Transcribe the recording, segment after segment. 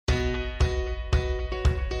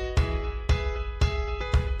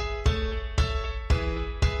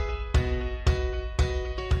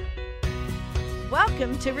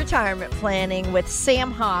welcome to Retirement Planning with Sam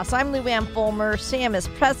Haas. I'm Lou Ann Fulmer. Sam is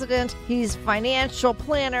president. He's financial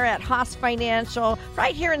planner at Haas Financial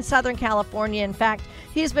right here in Southern California. In fact,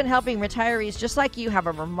 he's been helping retirees just like you have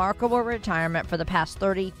a remarkable retirement for the past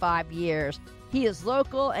 35 years. He is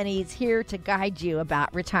local and he's here to guide you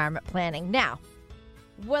about retirement planning. Now,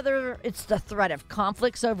 whether it's the threat of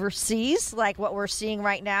conflicts overseas, like what we're seeing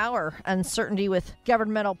right now, or uncertainty with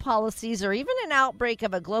governmental policies, or even an outbreak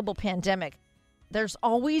of a global pandemic, there's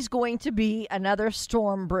always going to be another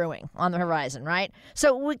storm brewing on the horizon, right?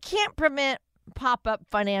 So we can't prevent pop-up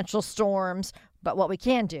financial storms, but what we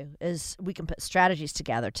can do is we can put strategies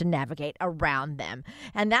together to navigate around them.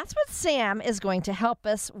 And that's what Sam is going to help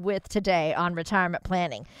us with today on retirement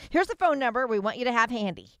planning. Here's the phone number we want you to have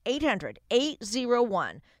handy,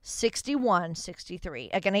 800-801-6163.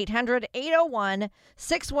 Again,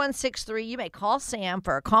 800-801-6163. You may call Sam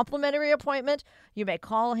for a complimentary appointment. You may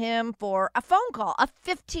call him for a phone call, a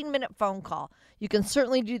 15-minute phone call. You can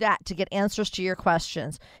certainly do that to get answers to your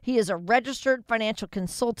questions. He is a registered financial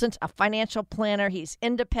consultant, a financial planner. He's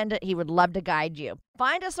independent. He would love to guide you.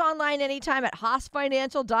 Find us online anytime at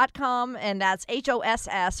HossFinancial.com, and that's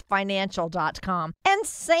HOSS Financial.com. And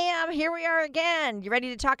Sam, here we are again. You ready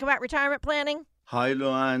to talk about retirement planning? Hi,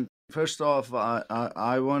 Luann. First off,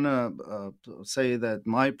 I want to say that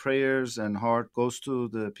my prayers and heart goes to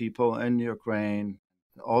the people in Ukraine,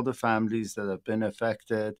 all the families that have been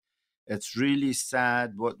affected. It's really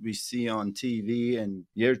sad what we see on TV in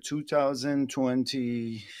year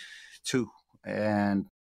 2022. And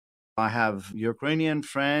I have Ukrainian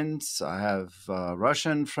friends, I have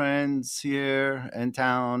Russian friends here in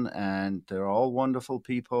town, and they're all wonderful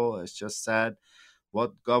people. It's just sad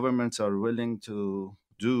what governments are willing to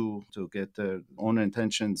do to get their own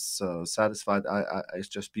intentions satisfied. It's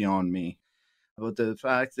just beyond me. But the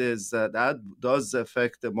fact is that does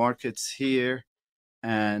affect the markets here.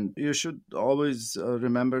 And you should always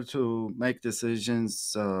remember to make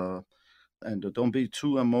decisions and don't be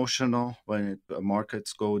too emotional when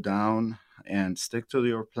markets go down, and stick to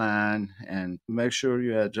your plan and make sure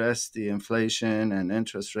you address the inflation and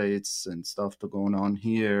interest rates and stuff that's going on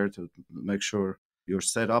here to make sure you're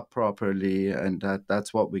set up properly. And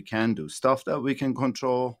that's what we can do. Stuff that we can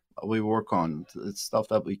control, we work on. It's stuff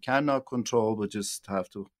that we cannot control. We just have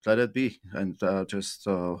to let it be and just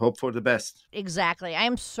hope for the best. Exactly. I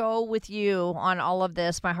am so with you on all of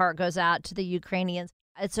this. My heart goes out to the Ukrainians.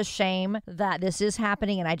 It's a shame that this is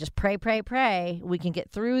happening, and I just pray we can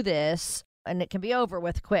get through this and it can be over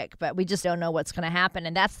with quick, but we just don't know what's going to happen.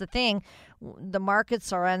 And that's the thing. The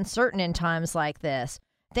markets are uncertain in times like this.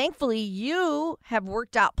 Thankfully, you have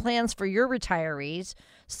worked out plans for your retirees,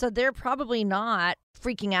 so they're probably not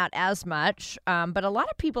freaking out as much. But a lot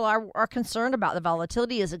of people are concerned about the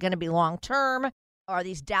volatility. Is it going to be long-term? Are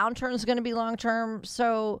these downturns going to be long-term?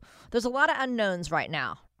 So there's a lot of unknowns right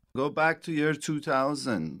now. Go back to year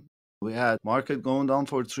 2000. We had market going down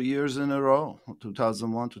for 3 years in a row,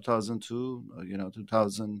 2001, 2002,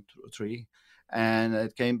 2003. And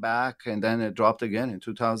it came back, and then it dropped again in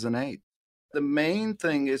 2008. The main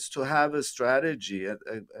thing is to have a strategy, a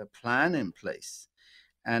plan in place.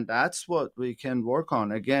 And that's what we can work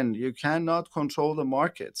on. Again, you cannot control the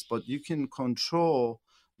markets, but you can control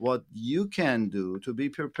what you can do to be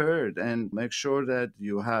prepared and make sure that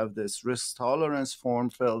you have this risk tolerance form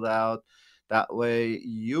filled out. That way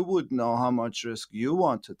you would know how much risk you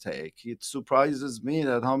want to take. It surprises me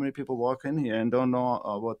that how many people walk in here and don't know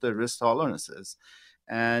what their risk tolerance is.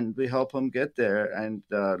 And we help them get there and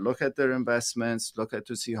look at their investments, look at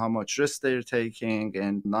to see how much risk they're taking.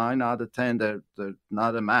 And 9 out of 10, they're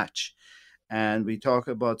not a match. And we talk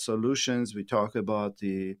about solutions. We talk about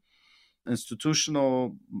the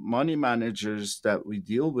institutional money managers that we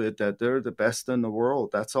deal with, that they're the best in the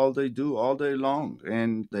world. That's all they do all day long.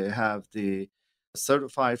 And they have the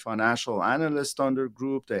certified financial analyst on their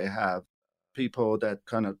group. They have people that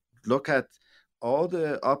kind of look at all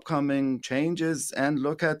the upcoming changes and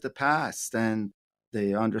look at the past, and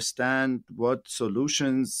they understand what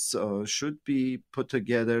solutions should be put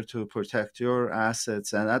together to protect your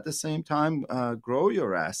assets and at the same time grow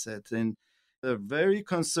your assets. And they're very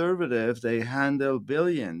conservative. They handle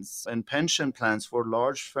billions in pension plans for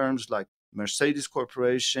large firms like Mercedes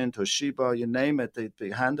Corporation, Toshiba, you name it.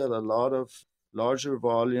 They handle a lot of larger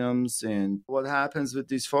volumes. And what happens with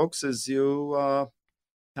these folks is you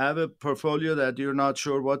have a portfolio that you're not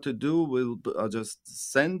sure what to do. We'll just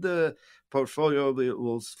send the portfolio.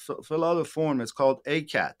 We'll fill out a form. It's called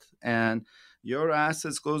ACAT. And your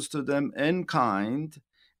assets goes to them in kind.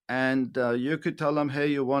 And you could tell them, hey,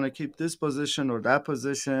 you want to keep this position or that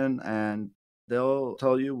position. And They'll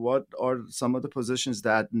tell you what are some of the positions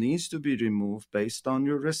that needs to be removed based on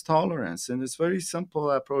your risk tolerance. And it's very simple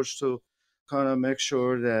approach to kind of make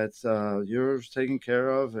sure that you're taken care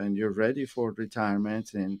of and you're ready for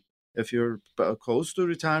retirement. And if you're close to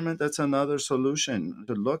retirement, that's another solution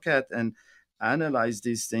to look at and analyze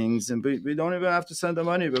these things. And we don't even have to send the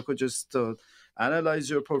money. We could just analyze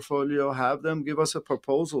your portfolio, have them give us a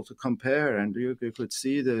proposal to compare, and you could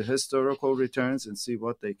see the historical returns and see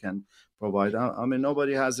what they can provide. I mean,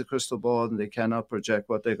 nobody has a crystal ball and they cannot project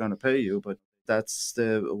what they're going to pay you, but that's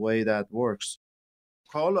the way that works.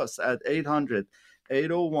 Call us at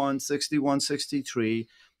 800-801-6163,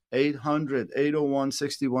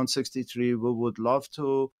 800-801-6163. We would love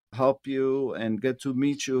to help you and get to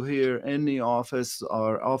meet you here in the office.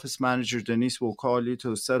 Our office manager, Denise, will call you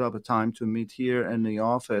to set up a time to meet here in the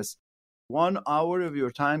office. 1 hour of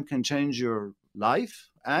your time can change your life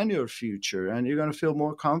and your future, and you're going to feel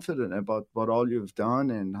more confident about what all you've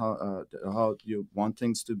done and how you want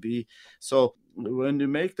things to be. So when you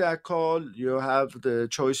make that call, you have the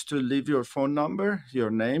choice to leave your phone number,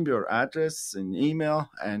 your name, your address, and email,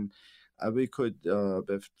 and we could,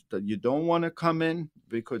 if you don't want to come in,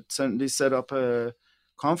 we could certainly set up a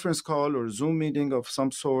conference call or Zoom meeting of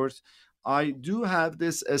some sort. I do have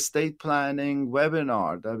this estate planning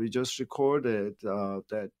webinar that we just recorded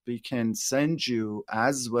that we can send you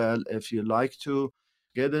as well. If you like to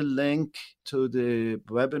get a link to the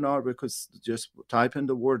webinar, we could just type in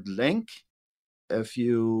the word link. If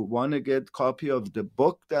you want to get a copy of the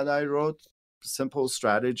book that I wrote, Simple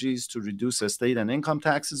Strategies to Reduce Estate and Income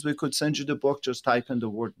Taxes, we could send you the book. Just type in the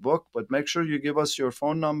word book, but make sure you give us your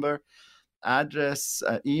phone number, address,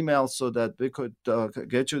 email, so that we could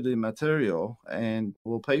get you the material, and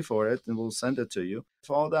we'll pay for it and we'll send it to you.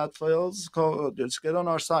 If all that fails, just get on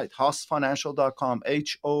our site, hossfinancial.com,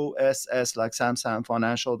 HOSS, like Sam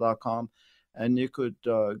Financial.com, and you could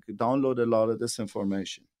download a lot of this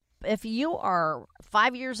information. If you are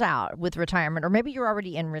 5 years out with retirement, or maybe you're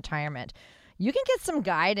already in retirement, you can get some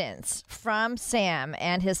guidance from Sam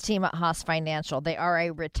and his team at Hoss Financial. They are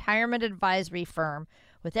a retirement advisory firm.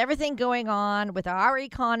 With everything going on with our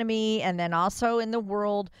economy and then also in the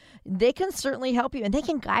world, they can certainly help you, and they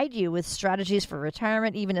can guide you with strategies for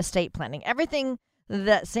retirement, even estate planning, everything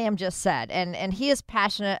that Sam just said. And he is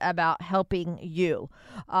passionate about helping you.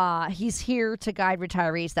 He's here to guide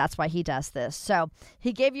retirees. That's why he does this. So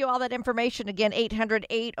he gave you all that information. Again,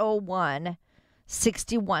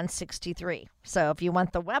 800-801-6163. So if you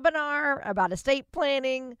want the webinar about estate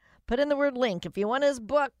planning, put in the word link. If you want his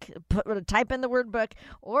book, type in the word book,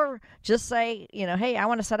 or just say, hey, I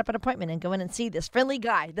want to set up an appointment and go in and see this friendly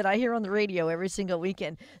guy that I hear on the radio every single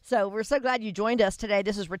weekend. So we're so glad you joined us today.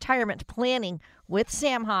 This is Retirement Planning with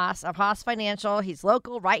Sam Hoss of Hoss Financial. He's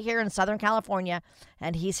local right here in Southern California,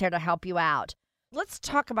 and he's here to help you out. Let's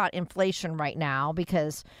talk about inflation right now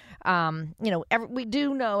because, we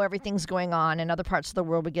do know everything's going on in other parts of the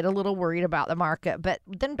world. We get a little worried about the market. But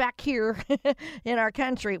then back here in our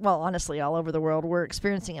country, well, honestly, all over the world, we're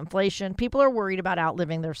experiencing inflation. People are worried about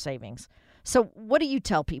outliving their savings. So what do you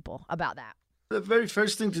tell people about that? The very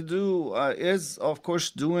first thing to do is, of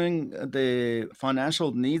course, doing the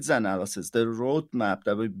financial needs analysis, the roadmap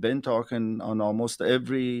that we've been talking on almost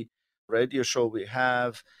every radio show we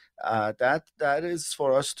have. That is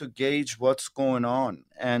for us to gauge what's going on.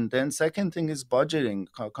 And then second thing is budgeting,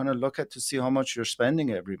 kind of look at to see how much you're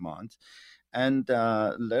spending every month. And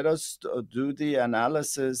let us do the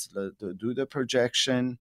analysis, do the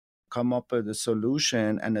projection, come up with a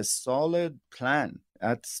solution and a solid plan.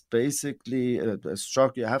 That's basically a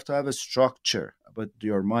structure. You have to have a structure with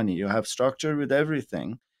your money. You have structure with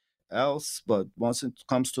everything else, but once it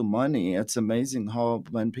comes to money, it's amazing how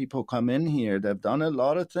when people come in here, they've done a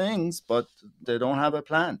lot of things, but they don't have a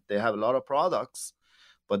plan. They have a lot of products,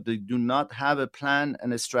 but they do not have a plan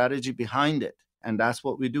and a strategy behind it. And that's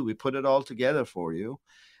what we do. We put it all together for you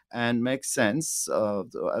and make sense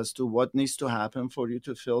as to what needs to happen for you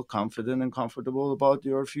to feel confident and comfortable about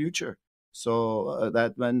your future. So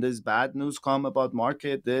that when this bad news come about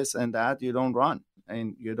market, this and that, you don't run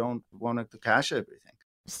and you don't want to cash everything.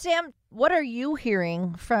 Sam, what are you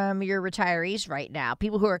hearing from your retirees right now?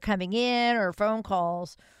 People who are coming in or phone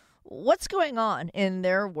calls. What's going on in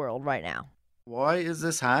their world right now? Why is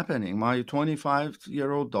this happening? My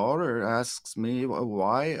 25-year-old daughter asks me,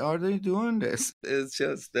 why are they doing this? It's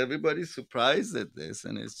just everybody's surprised at this,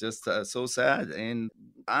 and it's just so sad. And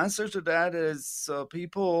the answer to that is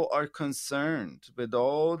people are concerned with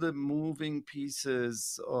all the moving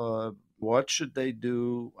pieces. What should they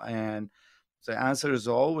do? And the answer is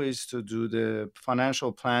always to do the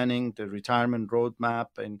financial planning, the retirement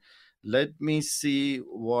roadmap, and let me see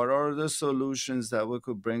what are the solutions that we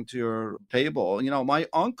could bring to your table. My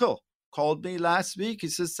uncle called me last week. He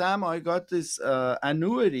says, Sam, I got this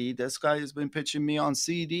annuity. This guy has been pitching me on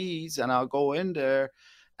CDs, and I'll go in there.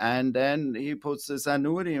 And then he puts this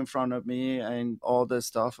annuity in front of me and all this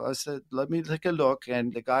stuff. I said, let me take a look.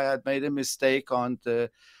 And the guy had made a mistake on the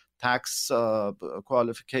tax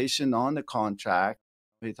qualification on the contract.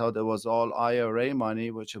 He thought it was all IRA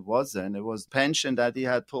money, which it wasn't. It was pension that he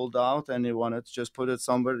had pulled out, and he wanted to just put it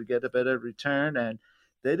somewhere to get a better return. And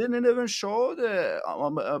they didn't even show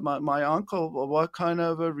my uncle what kind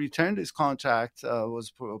of a return this contract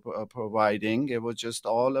was providing. It was just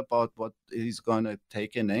all about what he's going to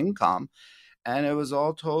take in income. And it was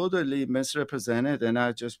all totally misrepresented. And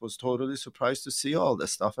I just was totally surprised to see all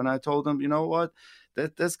this stuff. And I told him, you know what?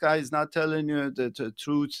 This guy is not telling you the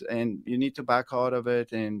truth, and you need to back out of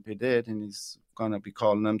it. And he did, and he's going to be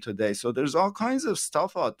calling them today. So there's all kinds of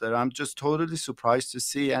stuff out there. I'm just totally surprised to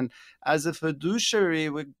see. And as a fiduciary,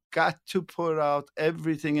 we got to put out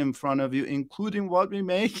everything in front of you, including what we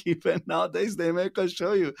make. Even nowadays, they make us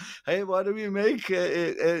show you, hey, what do we make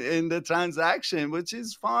in the transaction, which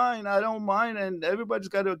is fine. I don't mind. And everybody's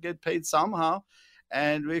got to get paid somehow.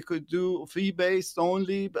 And we could do fee-based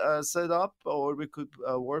only setup, or we could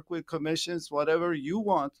work with commissions, whatever you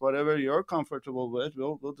want, whatever you're comfortable with.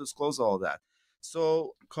 We'll disclose all that.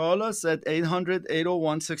 So call us at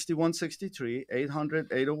 800-801-6163,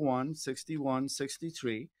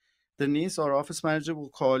 800-801-6163. Denise, our office manager, will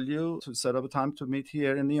call you to set up a time to meet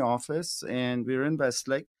here in the office, and we're in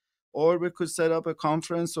Westlake. Or we could set up a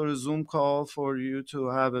conference or a Zoom call for you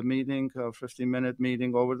to have a meeting, a 15-minute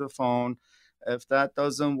meeting over the phone. If that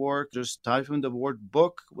doesn't work, just type in the word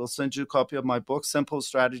book. We'll send you a copy of my book, Simple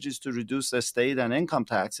Strategies to Reduce Estate and Income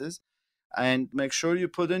Taxes. And make sure you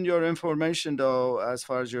put in your information, though, as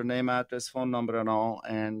far as your name, address, phone number, and all,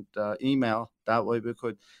 and email. That way we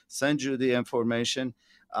could send you the information.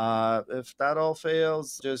 If that all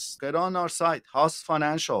fails, just get on our site, Hoss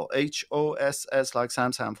Financial, HOSS, like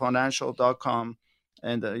Samsung, financial.com.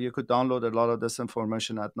 And you could download a lot of this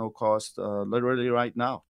information at no cost, literally right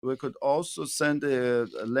now. We could also send a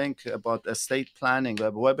link about estate planning,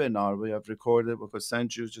 a webinar we have recorded. We could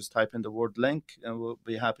send you, just type in the word link, and we'll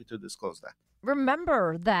be happy to disclose that.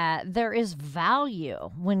 Remember that there is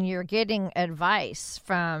value when you're getting advice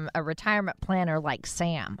from a retirement planner like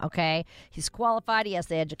Sam, okay? He's qualified, he has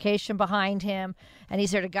the education behind him, and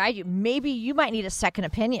he's there to guide you. Maybe you might need a second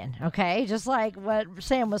opinion, okay? Just like what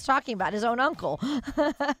Sam was talking about, his own uncle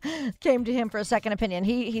came to him for a second opinion.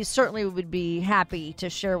 He certainly would be happy to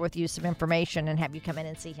share with you some information and have you come in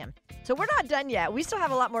and see him. So we're not done yet. We still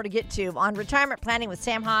have a lot more to get to on Retirement Planning with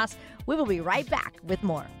Sam Hoss. We will be right back with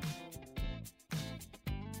more.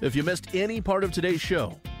 If you missed any part of today's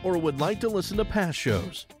show or would like to listen to past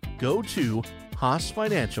shows, go to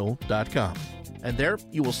HossFinancial.com, and there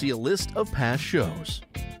you will see a list of past shows.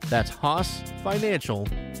 That's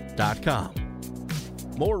HossFinancial.com.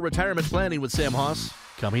 More retirement planning with Sam Hoss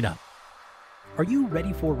coming up. Are you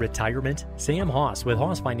ready for retirement? Sam Hoss with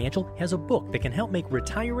Hoss Financial has a book that can help make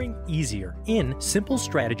retiring easier in Simple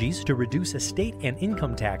Strategies to Reduce Estate and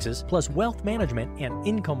Income Taxes, plus Wealth Management and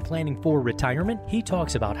Income Planning for Retirement. He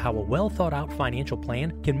talks about how a well-thought-out financial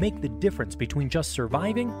plan can make the difference between just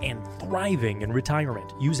surviving and thriving in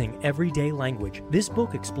retirement using everyday language. This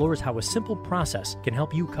book explores how a simple process can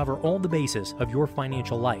help you cover all the bases of your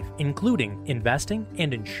financial life, including investing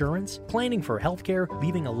and insurance, planning for healthcare,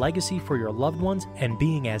 leaving a legacy for your loved ones, and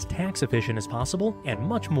being as tax efficient as possible, and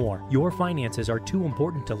much more. Your finances are too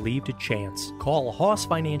important to leave to chance. Call Hoss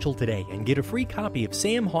Financial today and get a free copy of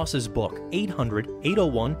Sam Hoss's book,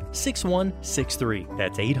 800-801-6163.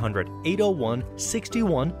 That's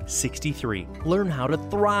 800-801-6163. Learn how to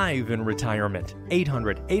thrive in retirement.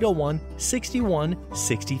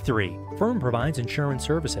 800-801-6163. Firm provides insurance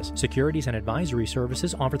services. Securities and advisory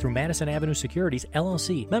services offered through Madison Avenue Securities,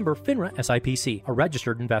 LLC. Member FINRA SIPC, a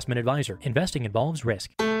registered investment advisor. Investing involves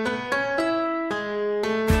risk.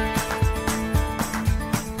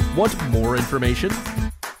 Want more information?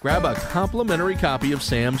 Grab a complimentary copy of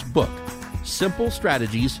Sam's book, Simple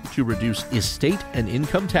Strategies to Reduce Estate and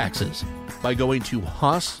Income Taxes, by going to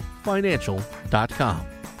HossFinancial.com.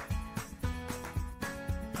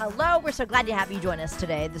 Hello, we're so glad to have you join us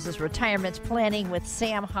today. This is Retirement Planning with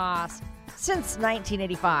Sam Hoss. Since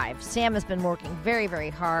 1985, Sam has been working very, very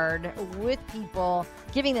hard with people,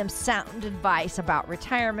 giving them sound advice about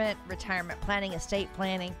retirement planning, estate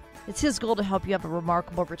planning. It's his goal to help you have a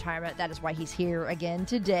remarkable retirement. That is why he's here again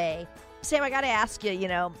today. Sam, I got to ask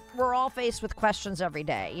you, we're all faced with questions every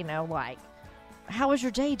day, like, how was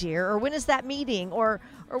your day, dear? Or when is that meeting? Or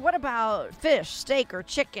what about fish, steak, or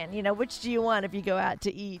chicken? Which do you want if you go out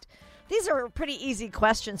to eat? These are pretty easy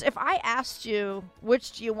questions. If I asked you,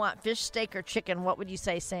 which do you want, fish, steak, or chicken, what would you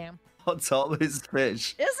say, Sam? It's always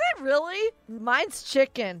fish. Is it really? Mine's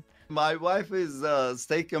chicken. My wife is a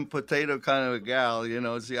steak and potato kind of a gal.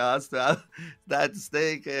 She has to have that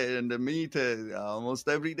steak and the meat almost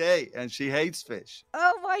every day, and she hates fish.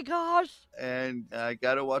 Oh, my gosh. And I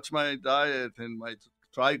got to watch my diet and my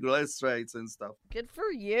triglycerides and stuff. Good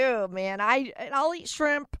for you, man. I'll eat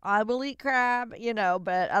shrimp. I will eat crab,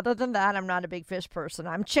 but other than that, I'm not a big fish person.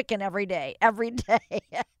 I'm chicken every day.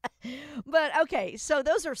 But okay, so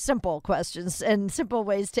those are simple questions and simple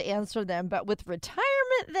ways to answer them. But with retirement,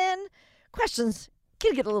 then questions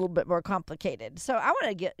can get a little bit more complicated. So I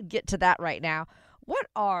want to get to that right now. What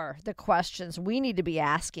are the questions we need to be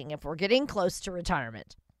asking if we're getting close to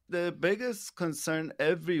retirement? The biggest concern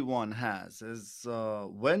everyone has is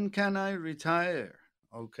when can I retire?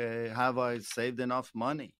 Okay, have I saved enough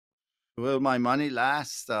money? Will my money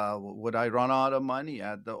last? Would I run out of money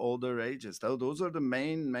at the older ages? Those are the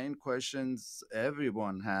main questions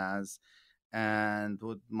everyone has. And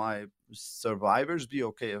would my survivors be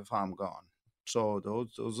okay if I'm gone? So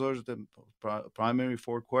those are the primary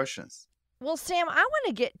 4 questions. Well, Sam, I want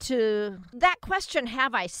to get to that question,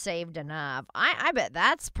 have I saved enough? I bet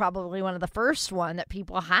that's probably one of the first one that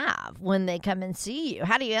people have when they come and see you.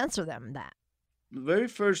 How do you answer them that? The very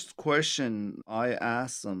first question I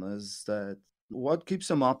ask them is that what keeps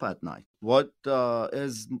them up at night? What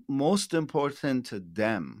is most important to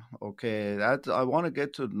them? Okay, that I want to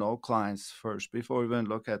get to know clients first before we even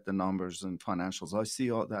look at the numbers and financials. I see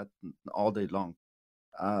all that all day long.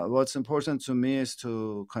 What's important to me is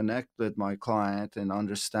to connect with my client and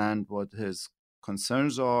understand what his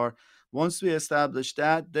concerns are. Once we establish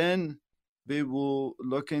that, then we will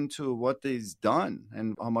look into what he's done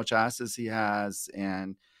and how much assets he has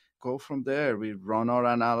and go from there. We run our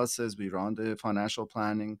analysis, we run the financial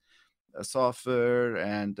planning software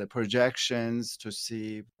and the projections to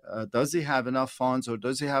see does he have enough funds or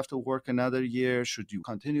does he have to work another year? Should you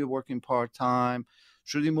continue working part-time?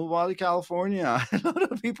 Should he move out of California? A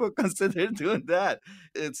lot of people consider doing that.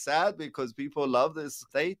 It's sad because people love this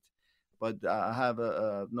state, but have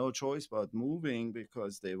no choice but moving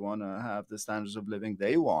because they want to have the standards of living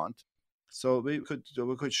they want. So we could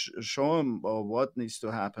show them what needs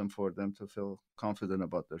to happen for them to feel confident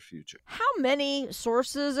about their future. How many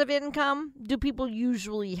sources of income do people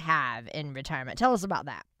usually have in retirement? Tell us about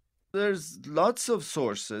that. There's lots of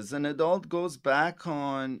sources, and it all goes back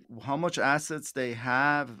on how much assets they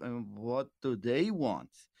have and what do they want.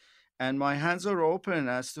 And my hands are open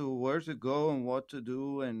as to where to go and what to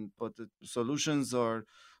do. But the solutions are,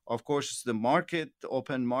 of course, the market, the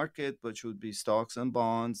open market, which would be stocks and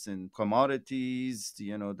bonds and commodities.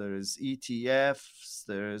 There's ETFs.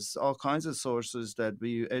 There's all kinds of sources that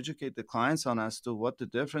we educate the clients on as to what the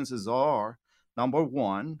differences are. Number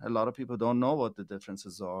one, a lot of people don't know what the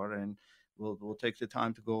differences are, and we'll take the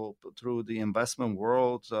time to go through the investment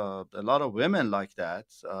world. A lot of women like that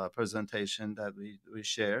presentation that we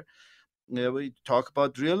share. We talk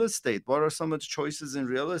about real estate. What are some of the choices in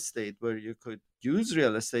real estate where you could use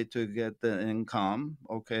real estate to get the income?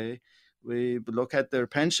 Okay. We look at their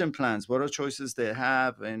pension plans. What are choices they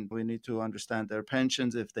have? And we need to understand their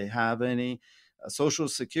pensions if they have any. Social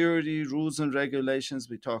Security rules and regulations,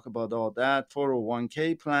 we talk about all that.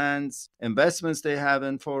 401k plans, investments they have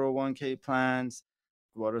in 401k plans.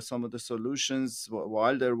 What are some of the solutions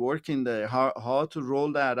while they're working there? How to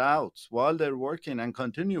roll that out while they're working and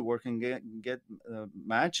continue working, get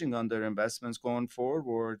matching on their investments going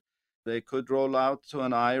forward. They could roll out to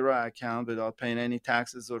an IRA account without paying any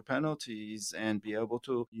taxes or penalties and be able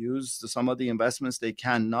to use some of the investments they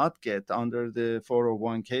cannot get under the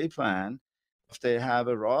 401k plan. If they have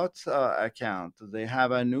a Roth account, they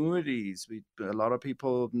have annuities. A lot of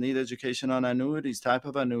people need education on annuities, type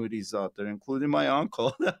of annuities out there, including my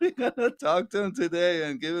uncle. We're going to talk to him today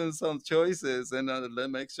and give him some choices and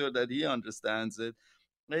make sure that he understands it.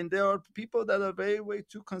 And there are people that are way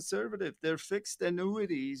too conservative. They're fixed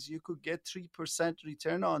annuities. You could get 3%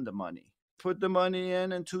 return on the money. Put the money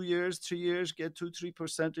in 2 years, 3 years, get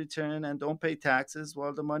 2-3% return and don't pay taxes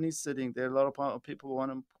while the money's sitting there. A lot of people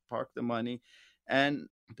want to park the money. And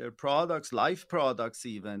their products, life products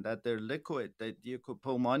even, that they're liquid, that you could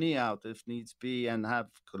pull money out if needs be and have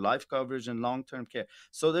life coverage and long-term care.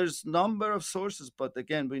 So there's a number of sources, but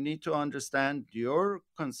again, we need to understand your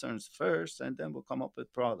concerns first, and then we'll come up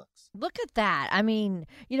with products. Look at that. I mean,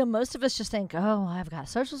 most of us just think, oh, I've got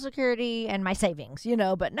Social Security and my savings,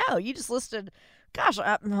 but no, you just listed Gosh,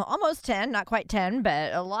 almost 10, not quite 10,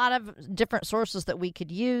 but a lot of different sources that we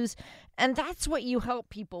could use. And that's what you help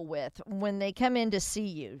people with when they come in to see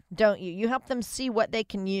you, don't you? You help them see what they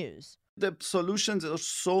can use. The solutions are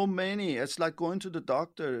so many. It's like going to the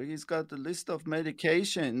doctor. He's got a list of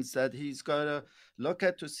medications that he's got to look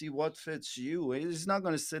at to see what fits you. He's not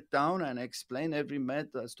going to sit down and explain every med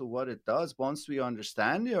as to what it does. Once we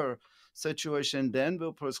understand your situation, then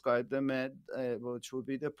we'll prescribe the med, which will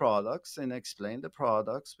be the products, and explain the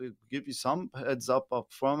products. We'll give you some heads up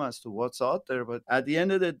front as to what's out there. But at the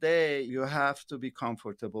end of the day, you have to be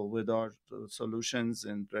comfortable with our solutions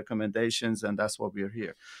and recommendations, and that's what we're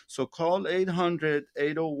here. So call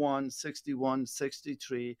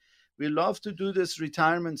 800-801-6163. We love to do this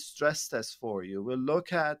retirement stress test for you. We'll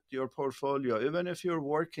look at your portfolio, even if you're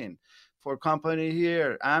working for a company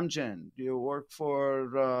here, Amgen, you work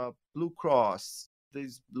for Blue Cross,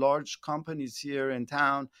 these large companies here in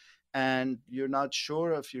town, and you're not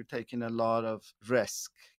sure if you're taking a lot of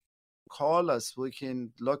risk. Call us. We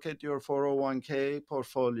can look at your 401k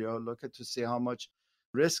portfolio, look at to see how much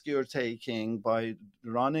risk you're taking by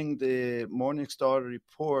running the Morningstar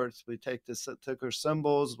reports. We take the ticker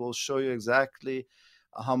symbols. We'll show you exactly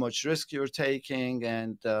how much risk you're taking,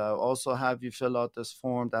 and also have you fill out this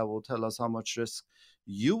form that will tell us how much risk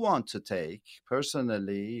you want to take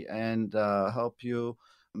personally, and help you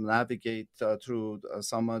navigate through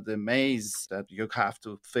some of the maze that you have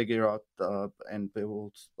to figure out, and we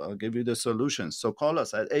will give you the solutions. So call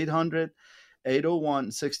us at 800-801-6163,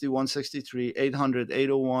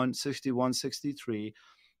 800-801-6163.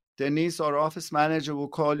 Denise, our office manager, will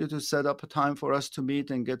call you to set up a time for us to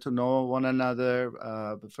meet and get to know one another.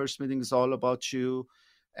 The first meeting is all about you,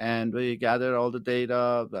 and we gather all the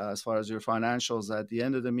data as far as your financials at the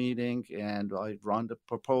end of the meeting, and I run the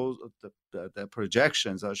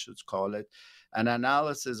projections, I should call it, an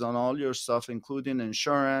analysis on all your stuff, including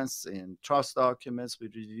insurance and trust documents. We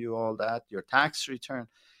review all that, your tax return.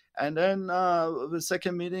 And then the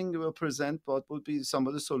second meeting, we'll present what would be some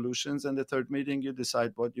of the solutions. And the third meeting, you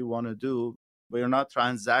decide what you want to do. We are not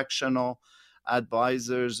transactional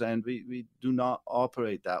advisors, and we do not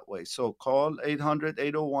operate that way. So call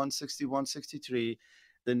 800-801-6163.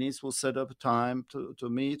 Denise will set up a time to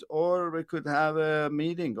meet, or we could have a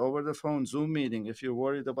meeting over the phone, Zoom meeting, if you're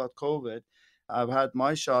worried about COVID. I've had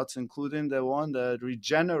my shots, including the one, the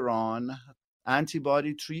Regeneron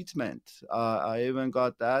antibody treatment. I even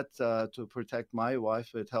got that to protect my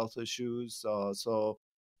wife with health issues. So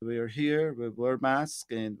we're here, we wear masks,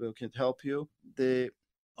 and we can help you. The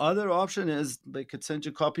other option is they could send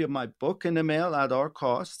you a copy of my book in the mail at our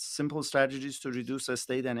cost, Simple Strategies to Reduce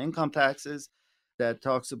Estate and Income Taxes, that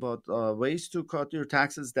talks about ways to cut your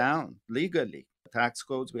taxes down legally, tax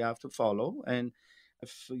codes we have to follow. And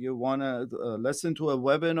if you want to listen to a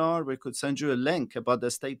webinar, we could send you a link about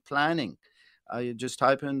estate planning. You just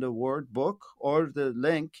type in the word book or the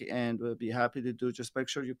link, and we'll be happy to do. Just make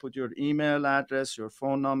sure you put your email address, your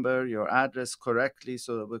phone number, your address correctly,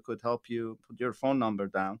 so that we could help you put your phone number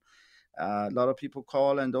down. A lot of people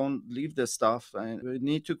call and don't leave this stuff, and we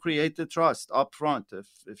need to create the trust up front.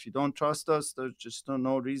 If you don't trust us, there's just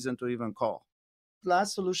no reason to even call.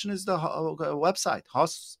 Last solution is the website,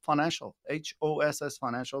 Hoss Financial,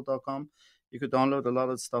 HOSSfinancial.com. You could download a lot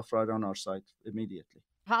of stuff right on our site immediately.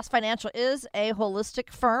 Hoss Financial is a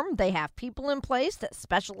holistic firm. They have people in place that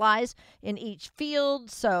specialize in each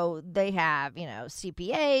field. So they have,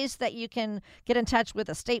 CPAs that you can get in touch with,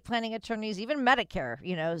 estate planning attorneys, even Medicare,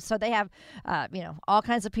 So they have, all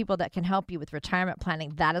kinds of people that can help you with retirement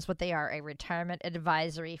planning. That is what they are, a retirement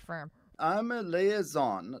advisory firm. I'm a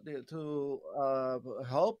liaison to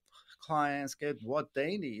help clients get what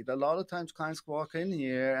they need. A lot of times clients walk in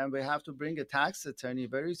here and we have to bring a tax attorney,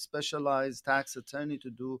 very specialized tax attorney, to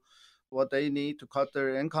do what they need to cut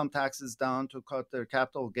their income taxes down, to cut their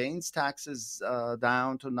capital gains taxes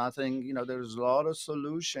down to nothing. There's a lot of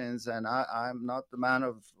solutions, and I'm not the man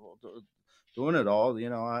of doing it all.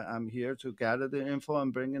 I'm here to gather the info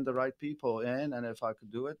and bring in the right people in. And if I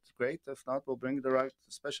could do it, great. If not, we'll bring the right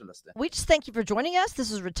specialist in. We just thank you for joining us.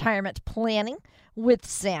 This is Retirement Planning with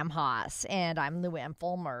Sam Hoss, and I'm Lou Ann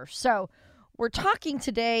Fulmer. So we're talking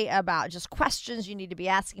today about just questions you need to be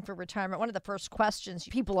asking for retirement. One of the first questions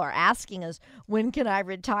people are asking is, when can I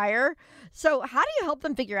retire? So how do you help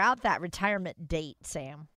them figure out that retirement date,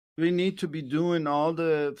 Sam? We need to be doing all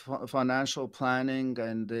the financial planning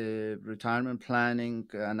and the retirement planning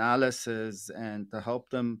analysis, and to help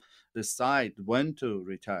them decide when to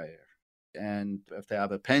retire. And if they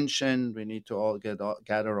have a pension, we need to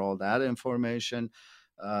gather all that information.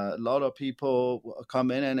 A lot of people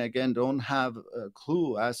come in and again don't have a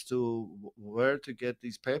clue as to where to get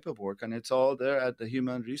these paperwork, and it's all there at the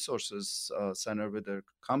Human Resources Center with their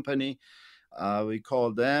company. We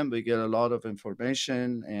call them, we get a lot of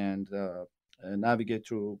information and navigate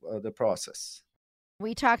through the process.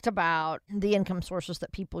 We talked about the income sources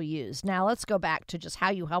that people use. Now let's go back to just how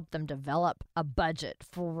you help them develop a budget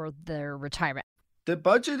for their retirement. The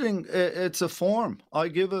budgeting, it's a form. I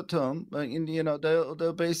give it to them.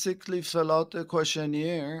 They'll basically fill out the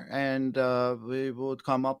questionnaire, and we would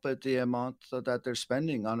come up with the amount that they're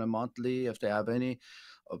spending on a monthly. If they have any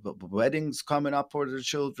weddings coming up for their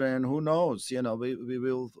children, who knows? We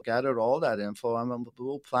will gather all that info and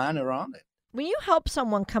we'll plan around it. When you help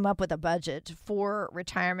someone come up with a budget for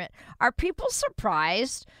retirement, are people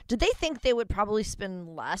surprised? Do they think they would probably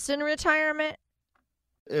spend less in retirement?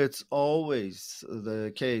 It's always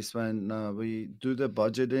the case when we do the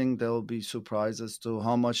budgeting, they'll be surprised as to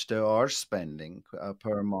how much they are spending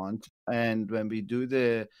per month. And when we do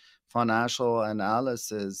the financial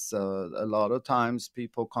analysis, a lot of times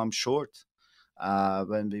people come short.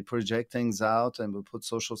 When we project things out and we put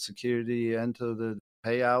Social Security into the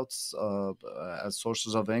payouts as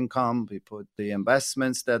sources of income, we put the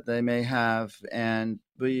investments that they may have, and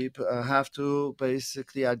we have to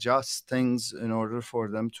basically adjust things in order for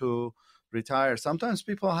them to retire. Sometimes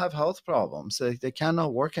people have health problems. They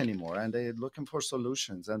cannot work anymore and they're looking for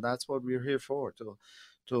solutions, and that's what we're here for,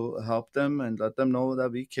 to help them and let them know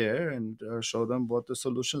that we care and show them what the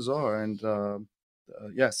solutions are. And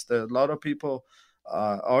yes, a lot of people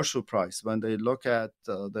are surprised when they look at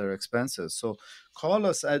their expenses. So call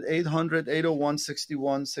us at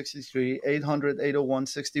 800-801-6163,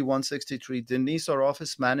 800-801-6163. Denise, our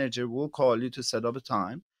office manager, will call you to set up a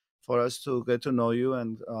time for us to get to know you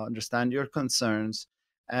and understand your concerns.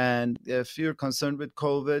 And if you're concerned with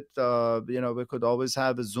COVID, we could always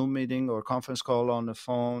have a Zoom meeting or conference call on the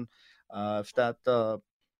phone. If that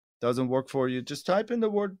doesn't work for you, just type in the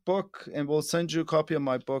word book and we'll send you a copy of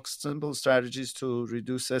my book, Simple Strategies to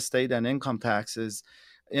Reduce Estate and Income Taxes,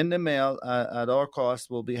 in the mail at our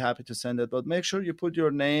cost. We'll be happy to send it. But make sure you put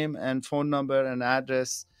your name and phone number and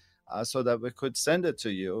address so that we could send it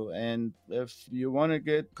to you. And if you want to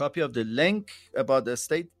get a copy of the link about the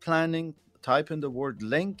estate planning, type in the word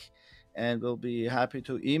link and we'll be happy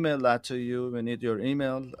to email that to you. We need your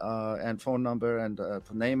email and phone number and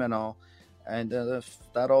name and all. And if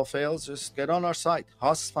that all fails, just get on our site,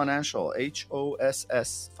 Hoss Financial,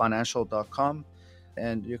 HOSS Financial.com.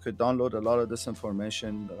 And you could download a lot of this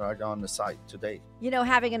information right on the site today.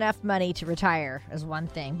 Having enough money to retire is one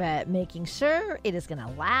thing, but making sure it is going to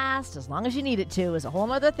last as long as you need it to is a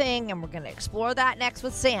whole other thing. And we're going to explore that next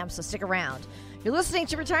with Sam, so stick around. You're listening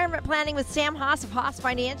to Retirement Planning with Sam Hoss of Hoss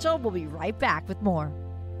Financial. We'll be right back with more.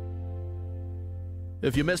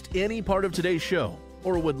 If you missed any part of today's show,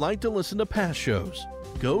 or would like to listen to past shows,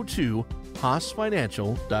 go to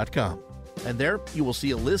HossFinancial.com. And there you will see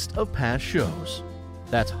a list of past shows.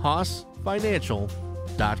 That's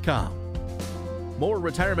HossFinancial.com. More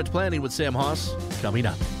retirement planning with Sam Hoss coming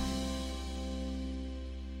up.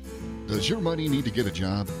 Does your money need to get a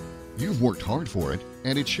job? You've worked hard for it,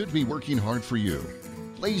 and it should be working hard for you.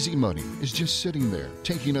 Lazy money is just sitting there,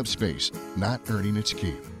 taking up space, not earning its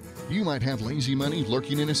keep. You might have lazy money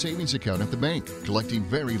lurking in a savings account at the bank, collecting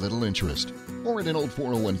very little interest, or in an old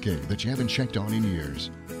 401k that you haven't checked on in years.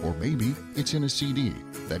 Or maybe it's in a CD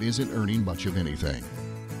that isn't earning much of anything.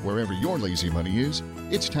 Wherever your lazy money is,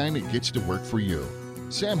 it's time it gets to work for you.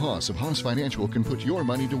 Sam Hoss of Hoss Financial can put your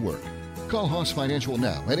money to work. Call Hoss Financial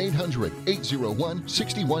now at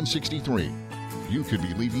 800-801-6163. You could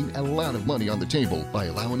be leaving a lot of money on the table by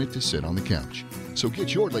allowing it to sit on the couch. So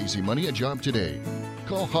get your lazy money a job today.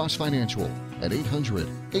 Call Hoss Financial at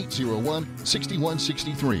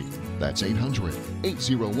 800-801-6163. That's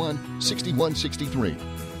 800-801-6163.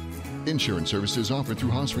 Insurance services offered through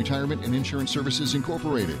Hoss Retirement and Insurance Services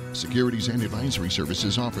Incorporated. Securities and advisory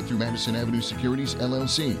services offered through Madison Avenue Securities,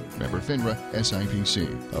 LLC. Member FINRA,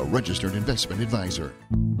 SIPC. A registered investment advisor.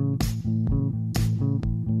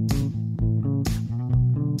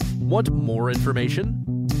 Want more information?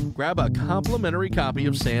 Grab a complimentary copy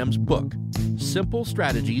of Sam's book, Simple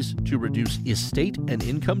Strategies to Reduce Estate and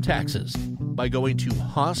Income Taxes, by going to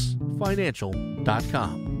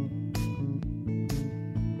HossFinancial.com.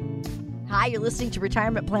 Hi, you're listening to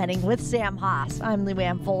Retirement Planning with Sam Hoss. I'm Lou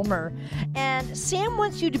Ann Fulmer. And Sam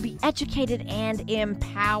wants you to be educated and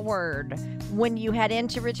empowered when you head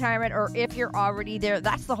into retirement, or if you're already there.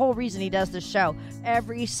 That's the whole reason he does this show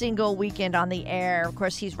every single weekend on the air. Of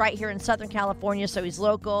course, he's right here in Southern California, so he's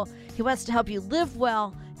local. He wants to help you live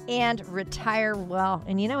well, and retire well.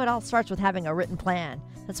 And it all starts with having a written plan.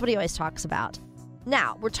 That's what he always talks about.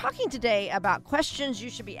 Now, we're talking today about questions you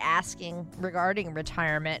should be asking regarding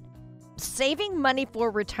retirement. Saving money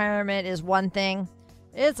for retirement is one thing.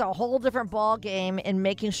 It's a whole different ball game in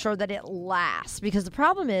making sure that it lasts, because the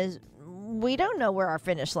problem is we don't know where our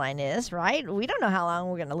finish line is, right? We don't know how long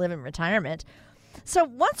we're going to live in retirement. So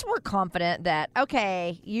once we're confident that,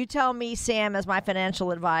 okay, you tell me, Sam, as my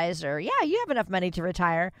financial advisor, yeah, you have enough money to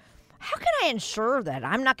retire, how can I ensure that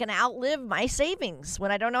I'm not going to outlive my savings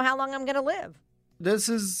when I don't know how long I'm going to live? This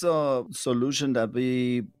is a solution that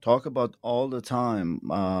we talk about all the time.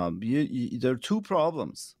 There are two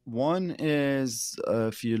problems. One is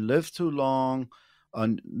if you live too long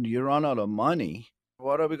and you run out of money,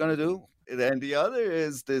 what are we going to do? And the other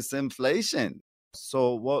is this inflation.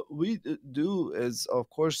 So what we do is, of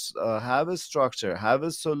course, have a structure, have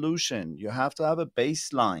a solution. You have to have a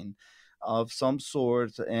baseline of some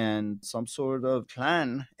sort and some sort of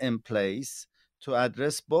plan in place to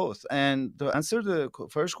address both. And to answer the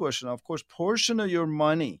first question, of course, portion of your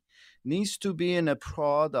money needs to be in a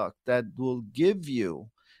product that will give you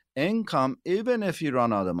income even if you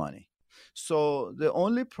run out of money. So the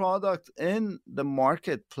only product in the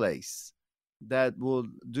marketplace that will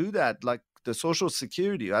do that, like the Social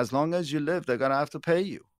Security, as long as you live, they're going to have to pay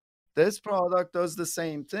you. This product does the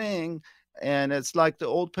same thing. And it's like the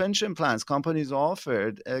old pension plans companies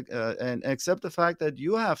offered, and except the fact that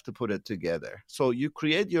you have to put it together. So you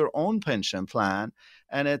create your own pension plan,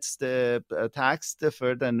 and it's the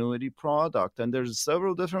tax-deferred annuity product. And there's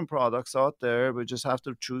several different products out there. We just have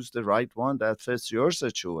to choose the right one that fits your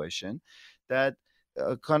situation, that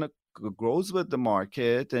kind of grows with the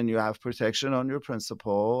market, and you have protection on your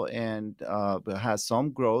principal, and has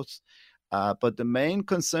some growth. But the main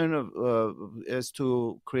concern is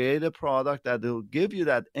to create a product that will give you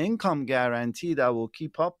that income guarantee that will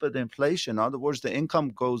keep up with inflation. In other words, the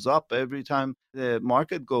income goes up every time the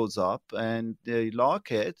market goes up, and they lock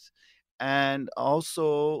it. And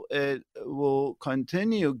also, it will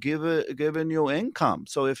continue giving you income.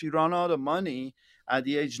 So if you run out of money at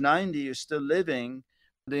the age 90, you're still living,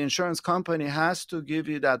 the insurance company has to give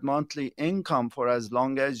you that monthly income for as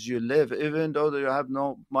long as you live, even though you have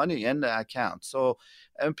no money in the account. So,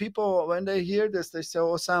 and people, when they hear this, they say,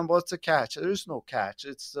 oh, Sam, what's the catch? There is no catch.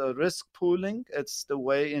 It's risk pooling. It's the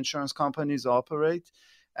way insurance companies operate.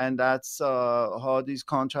 And that's how these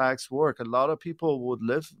contracts work. A lot of people would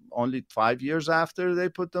live only 5 years after they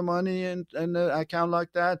put the money in the account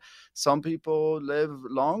like that. Some people live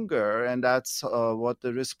longer, and that's what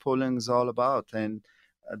the risk pooling is all about. And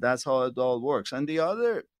that's how it all works. And the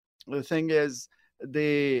other thing is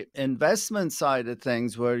the investment side of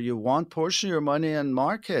things, where you want portion of your money in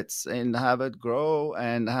markets and have it grow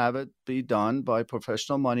and have it be done by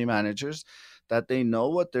professional money managers that they know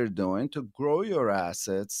what they're doing to grow your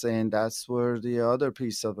assets. And that's where the other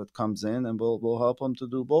piece of it comes in, and we'll help them to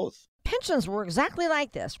do both. Pensions were exactly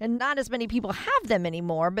like this, and not as many people have them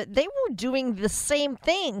anymore, but they were doing the same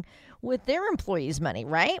thing with their employees' money,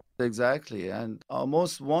 right? Exactly. And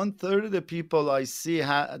almost 1/3 of the people I see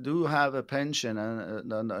do have a pension,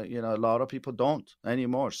 and a lot of people don't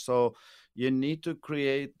anymore. So you need to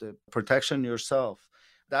create the protection yourself.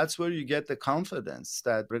 That's where you get the confidence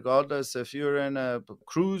that regardless if you're in a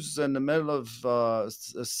cruise in the middle of a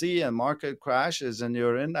sea and market crashes and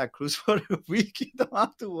you're in that cruise for a week, you don't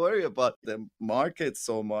have to worry about the market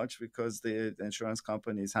so much, because the insurance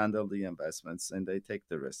companies handle the investments and they take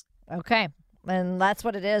the risk. Okay. And that's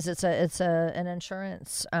what it is. It's an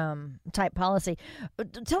insurance type policy.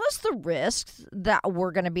 Tell us the risks that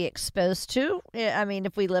we're going to be exposed to. I mean,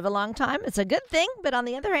 if we live a long time, it's a good thing. But on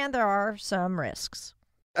the other hand, there are some risks.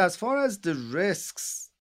 As far as the risks,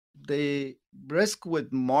 the risk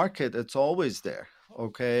with market, it's always there,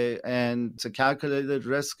 okay? And it's a calculated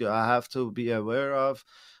risk I have to be aware of.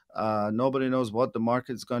 Nobody knows what the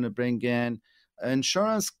market's going to bring in.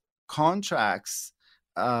 Insurance contracts,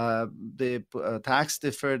 the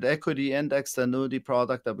tax-deferred equity indexed annuity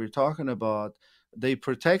product that we're talking about, they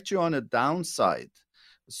protect you on a downside.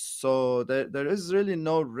 So there is really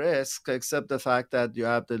no risk except the fact that you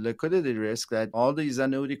have the liquidity risk, that all these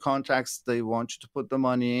annuity contracts, they want you to put the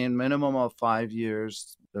money in minimum of 5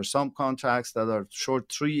 years. There's some contracts that are short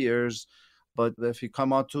 3 years, but if you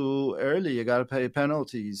come out too early, you got to pay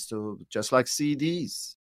penalties, just like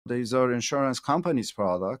CDs. These are insurance companies'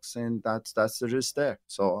 products, and that's the risk there.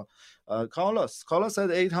 So call us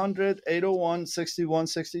at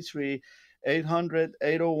 800-801-6163.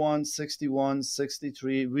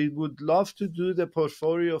 800-801-6163. We would love to do the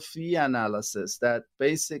portfolio fee analysis, that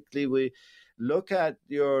basically we look at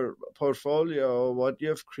your portfolio, what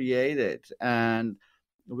you've created, and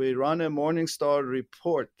we run a Morningstar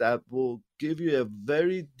report that will give you a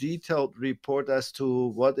very detailed report as to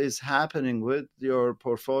what is happening with your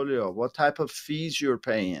portfolio, what type of fees you're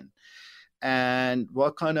paying, and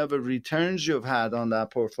what kind of a returns you've had on that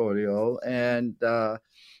portfolio. And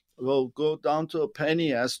we'll go down to a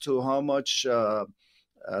penny as to how much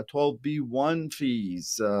 12B1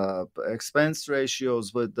 fees, expense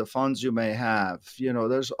ratios with the funds you may have.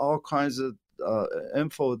 There's all kinds of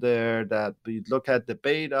info there that we look at the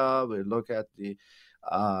beta, we look at the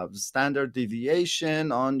standard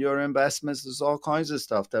deviation on your investments. There's all kinds of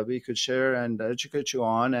stuff that we could share and educate you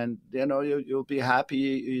on. And, you'll be happy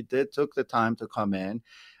you took the time to come in.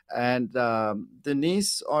 And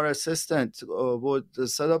Denise, our assistant, would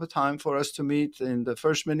set up a time for us to meet. And the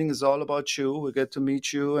first meeting is all about you. We get to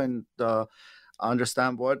meet you and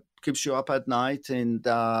understand what keeps you up at night, and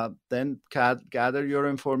then gather your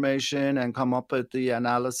information and come up with the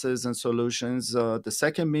analysis and solutions. The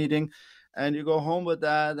second meeting, and you go home with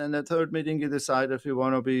that. And the third meeting, you decide if you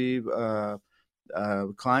want to be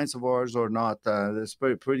clients of ours or not. It's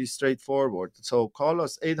pretty straightforward. So call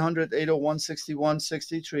us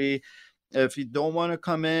 800-801-6163. If you don't want to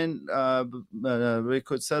come in, we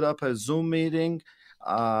could set up a Zoom meeting,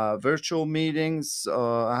 virtual meetings.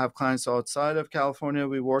 I have clients outside of California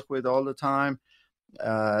we work with all the time.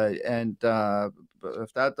 And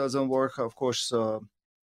if that doesn't work, of course,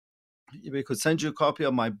 we could send you a copy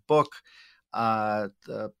of my book.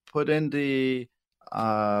 Put in the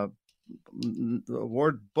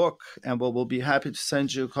word book, and we'll be happy to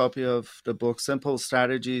send you a copy of the book, Simple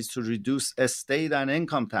Strategies to Reduce Estate and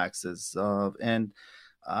Income Taxes. And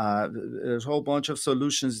there's a whole bunch of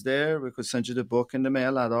solutions there. We could send you the book in the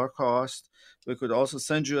mail at our cost. We could also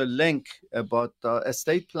send you a link about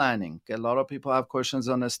estate planning. A lot of people have questions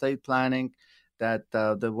on estate planning. That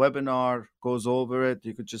the webinar goes over it.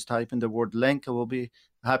 You could just type in the word link, and we'll be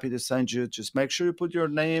happy to send you. Just make sure you put your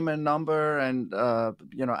name and number and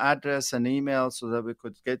address and email so that we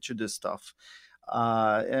could get you this stuff.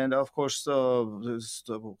 And of course,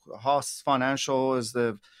 the Haas Financial is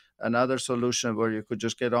another solution where you could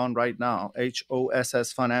just get on right now,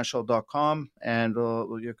 hossfinancial.com, and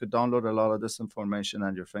you could download a lot of this information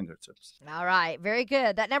at your fingertips. All right. Very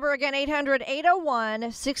good. That number again,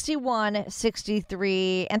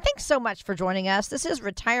 800-801-6163. And thanks so much for joining us. This is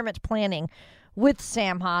Retirement Planning with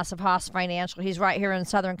Sam Haas of Haas Financial. He's right here in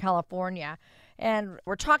Southern California. And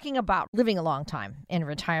we're talking about living a long time in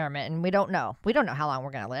retirement. And we don't know how long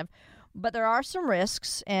we're going to live. But there are some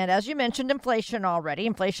risks. And as you mentioned, inflation already.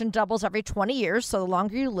 Inflation doubles every 20 years. So the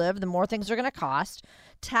longer you live, the more things are going to cost.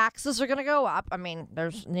 Taxes are going to go up. I mean,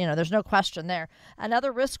 there's no question there.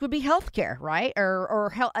 Another risk would be healthcare, right?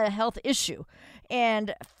 Or a health issue.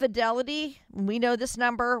 And Fidelity, we know this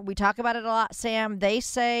number. We talk about it a lot, Sam. They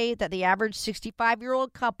say that the average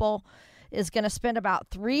 65-year-old couple is going to spend about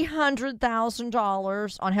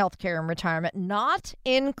 $300,000 on healthcare in retirement, not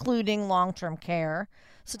including long-term care.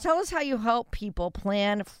 So tell us how you help people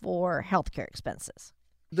plan for healthcare expenses.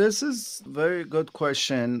 This is a very good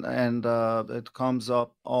question, and it comes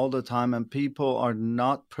up all the time, and people are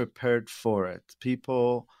not prepared for it.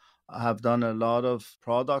 People have done a lot of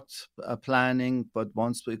product planning, but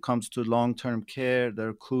once it comes to long-term care,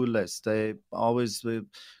 they're clueless. The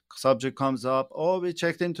subject comes up, we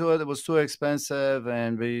checked into it, it was too expensive,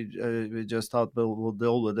 and we just thought we'll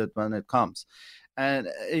deal with it when it comes. And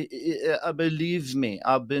believe me,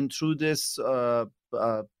 I've been through this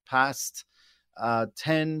past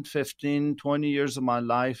 10, 15, 20 years of my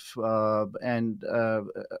life, and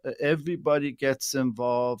everybody gets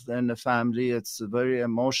involved in the family. It's very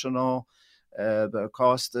emotional. The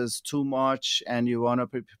cost is too much, and you want to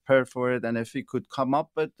be prepared for it. And if you could come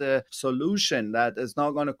up with a solution that is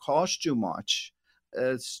not going to cost you much,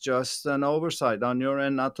 it's just an oversight on your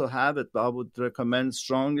end not to have it. But I would recommend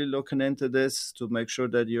strongly looking into this to make sure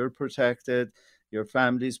that you're protected, your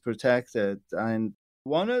family's protected. And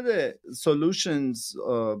one of the solutions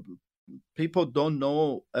people don't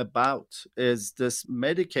know about is this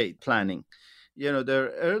Medicaid planning. There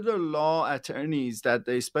are other law attorneys that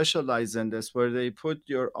they specialize in this, where they put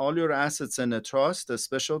all your assets in a trust, a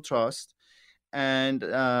special trust, and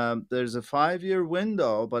there's a 5-year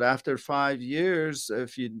window. But after 5 years,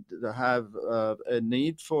 if you have a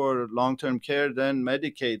need for long-term care, then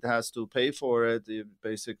Medicaid has to pay for it. You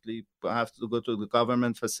basically have to go to the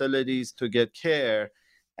government facilities to get care.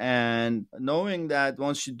 And knowing that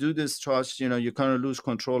once you do this trust, you kind of lose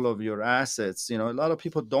control of your assets. A lot of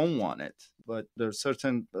people don't want it, but there's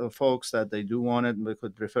certain folks that they do want it, and we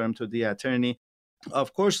could refer them to the attorney.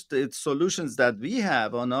 Of course, the solutions that we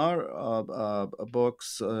have on our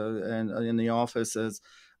books and in the offices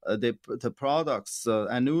the products,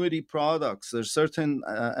 annuity products. There's certain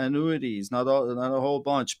annuities, not a whole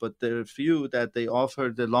bunch, but there are a few that they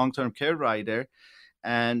offer the long-term care rider,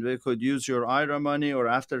 and we could use your IRA money or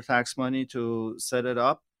after-tax money to set it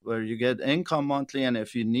up where you get income monthly, and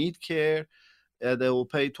if you need care, they will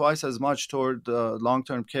pay twice as much toward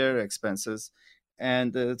long-term care expenses.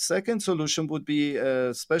 And the second solution would be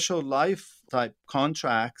special life type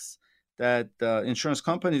contracts that insurance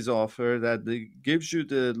companies offer that gives you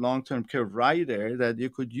the long-term care rider that you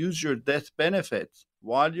could use your death benefit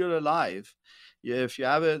while you're alive. If you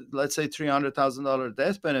have let's say $300,000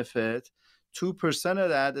 death benefit, 2% of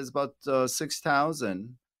that is about $6,000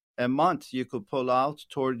 a month you could pull out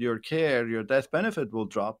toward your care. Your death benefit will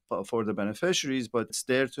drop for the beneficiaries, but it's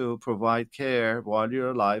there to provide care while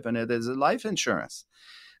you're alive, and it is a life insurance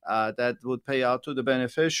that would pay out to the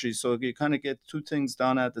beneficiary. So you kind of get two things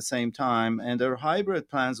done at the same time. And there are hybrid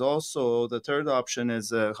plans also. The third option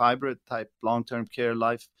is a hybrid type long-term care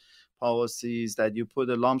life policies that you put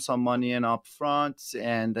a lump sum money in up front,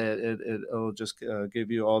 and it'll just give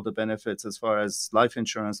you all the benefits as far as life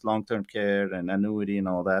insurance, long-term care, and annuity and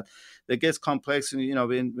all that. It gets complex, and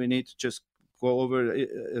we need to just go over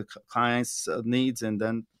clients' needs and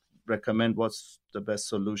then recommend what's the best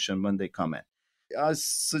solution when they come in. I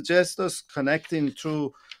suggest us connecting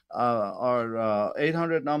through our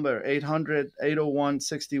 800 number,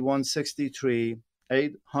 800-801-6163,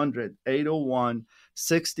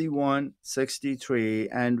 800-801-6163,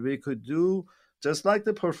 and we could do, just like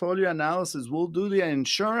the portfolio analysis, we'll do the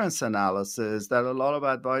insurance analysis that a lot of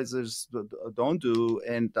advisors don't do,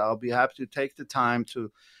 and I'll be happy to take the time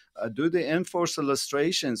to do the in-force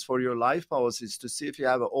illustrations for your life policies to see if you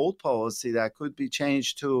have an old policy that could be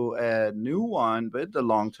changed to a new one with the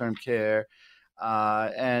long-term care,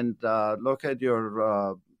 and look at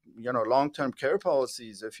your long-term care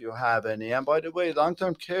policies if you have any. And by the way,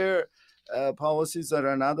 long-term care policies are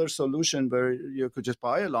another solution where you could just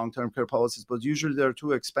buy a long-term care policies, but usually they're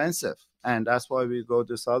too expensive. And that's why we go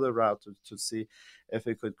this other route to see if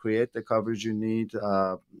we could create the coverage you need.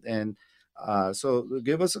 So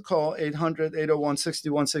give us a call,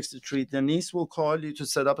 800-801-6163. Denise will call you to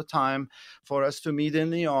set up a time for us to meet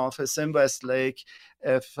in the office in Westlake.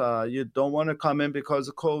 If you don't want to come in because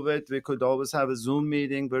of COVID, we could always have a Zoom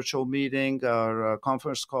meeting, virtual meeting, or a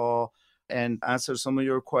conference call and answer some of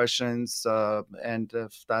your questions. And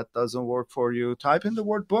if that doesn't work for you, type in the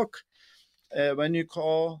word book when you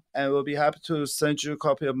call, and we'll be happy to send you a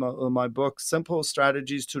copy of my book, Simple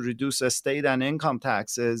Strategies to Reduce Estate and Income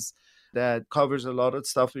Taxes, that covers a lot of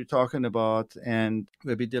stuff we're talking about, and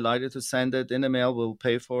we'll be delighted to send it in the mail. We'll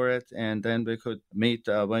pay for it, and then we could meet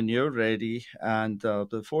when you're ready. And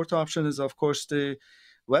the fourth option is, of course, the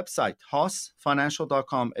website,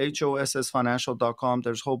 hossfinancial.com, HOSS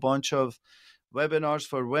There's a whole bunch of webinars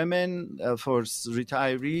for women, for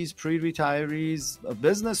retirees, pre-retirees,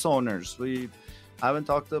 business owners. We haven't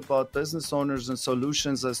talked about business owners and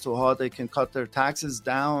solutions as to how they can cut their taxes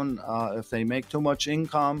down if they make too much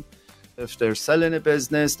income. If they're selling a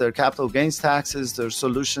business, their capital gains taxes, there's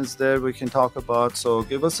solutions there we can talk about. So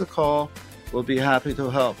give us a call. We'll be happy to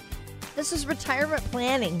help. This is Retirement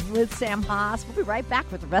Planning with Sam Haas. We'll be right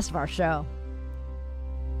back with the rest of our show.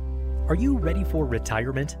 Are you ready for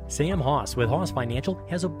retirement? Sam Haas with Haas Financial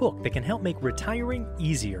has a book that can help make retiring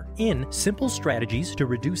easier in Simple Strategies to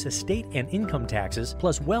Reduce Estate and Income Taxes,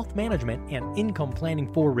 plus Wealth Management and Income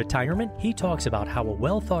Planning for Retirement. He talks about how a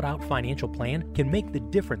well-thought-out financial plan can make the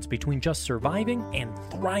difference between just surviving and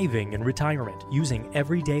thriving in retirement using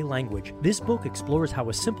everyday language. This book explores how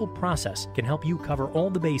a simple process can help you cover all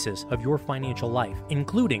the bases of your financial life,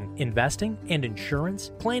 including investing and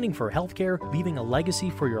insurance, planning for healthcare, leaving a legacy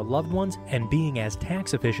for your loved ones, and being as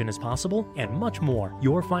tax efficient as possible, and much more.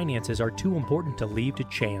 Your finances are too important to leave to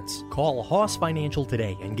chance. Call Haas Financial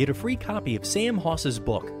today and get a free copy of Sam Haas's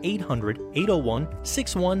book,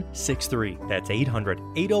 800-801-6163. That's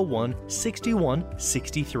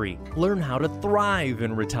 800-801-6163. Learn how to thrive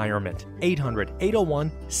in retirement.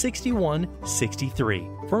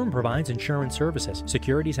 800-801-6163. Firm provides insurance services.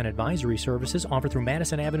 Securities and advisory services offered through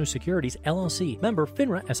Madison Avenue Securities, LLC. Member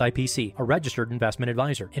FINRA SIPC, a registered investment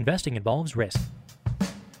advisor. Investing involves risk.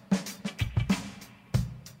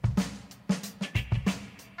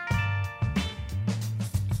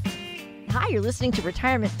 Hi, you're listening to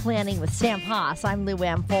Retirement Planning with Sam Haas. I'm Lou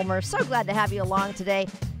Ann Fulmer. So glad to have you along today.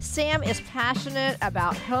 Sam is passionate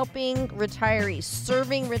about helping retirees,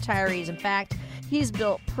 serving retirees. In fact, he's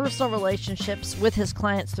built personal relationships with his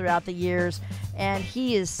clients throughout the years, And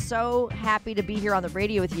he is so happy to be here on the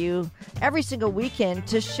radio with you every single weekend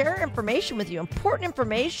to share information with you, important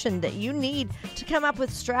information that you need to come up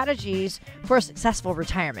with strategies for a successful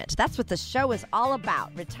retirement. That's what the show is all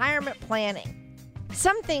about, retirement planning.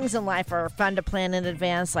 Some things in life are fun to plan in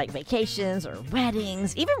advance, like vacations or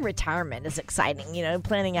weddings. Even retirement is exciting,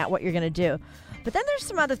 planning out what you're going to do. But then there's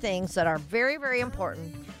some other things that are very, very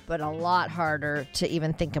important, but a lot harder to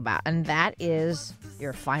even think about, and that is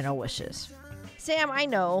your final wishes. Sam, I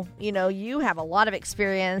know, you have a lot of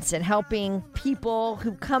experience in helping people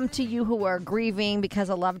who come to you who are grieving because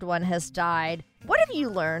a loved one has died. What have you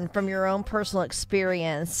learned from your own personal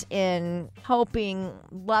experience in helping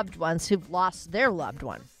loved ones who've lost their loved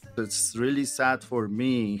one? It's really sad for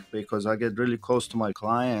me because I get really close to my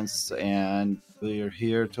clients, and we're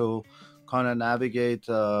here to kind of navigate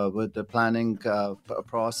with the planning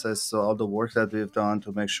process, all the work that we've done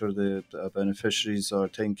to make sure the beneficiaries are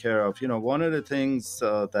taken care of. One of the things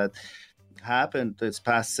that happened this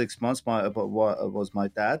past 6 months was my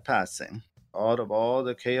dad passing. Out of all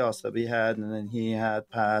the chaos that we had, and then he had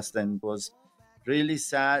passed, and it was really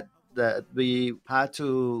sad that we had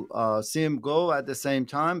to see him go at the same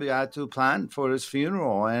time. We had to plan for his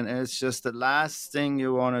funeral, and it's just the last thing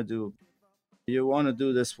you want to do. You want to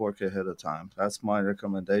do this work ahead of time. That's my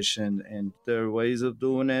recommendation. And there are ways of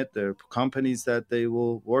doing it. There are companies that they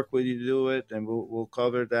will work with you to do it, and we'll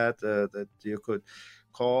cover that you could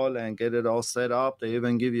call and get it all set up. They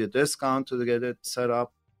even give you a discount to get it set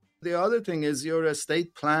up. The other thing is your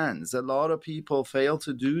estate plans. A lot of people fail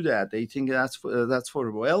to do that. They think that's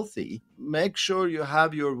for wealthy. Make sure you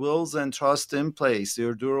have your wills and trust in place,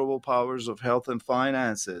 your durable powers of health and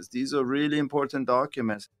finances. These are really important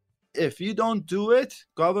documents. If you don't do it,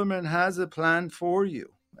 government has a plan for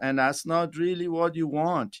you, and that's not really what you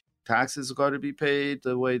want. Taxes got to be paid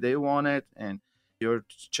the way they want it, and your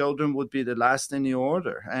children would be the last in the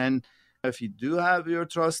order. And if you do have your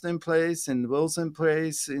trust in place and wills in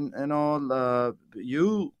place and all,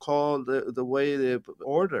 you call the way the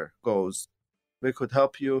order goes. We could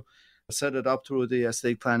help you set it up through the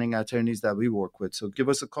estate planning attorneys that we work with. So give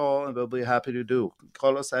us a call and we'll be happy to do.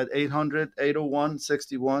 Call us at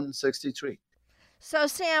 800-801-6163. So,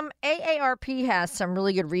 Sam, AARP has some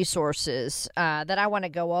really good resources that I want to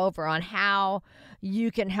go over on how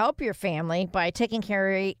you can help your family by taking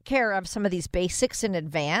care of some of these basics in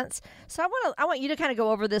advance. So I want you to kind of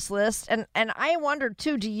go over this list. And I wondered,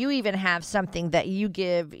 too, do you even have something that you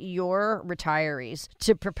give your retirees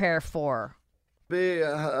to prepare for? We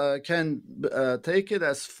can take it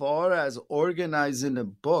as far as organizing a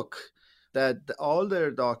book that all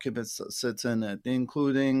their documents sits in it,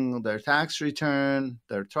 including their tax return,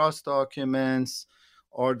 their trust documents,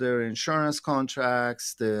 or their insurance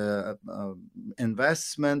contracts, the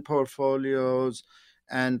investment portfolios,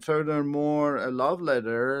 and furthermore, a love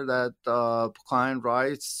letter that client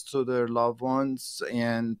writes to their loved ones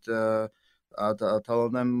and tell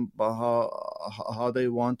them how they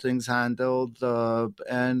want things handled,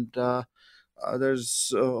 and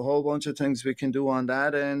there's a whole bunch of things we can do on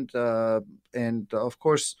that end, and of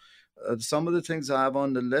course some of the things I have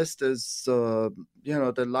on the list is the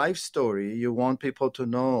life story you want people to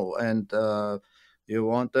know, and you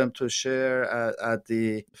want them to share at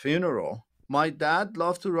the funeral. My dad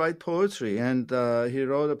loved to write poetry, and he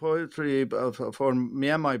wrote a poetry for me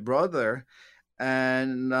and my brother.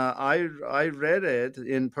 And I read it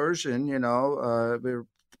in Persian, we're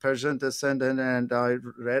Persian descendant, and I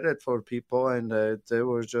read it for people, and they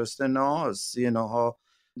were just in awe, how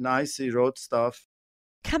nice he wrote stuff.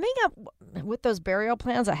 Coming up with those burial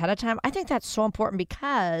plans ahead of time, I think that's so important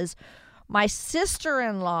because my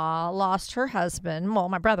sister-in-law lost her husband,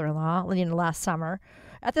 my brother-in-law, last summer.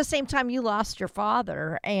 At the same time, you lost your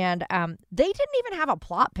father, and they didn't even have a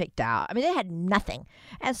plot picked out. I mean, they had nothing.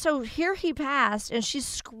 And so here he passed, and she's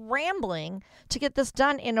scrambling to get this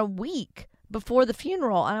done in a week before the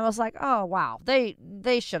funeral. And I was like, oh, wow, they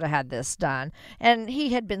should have had this done. And he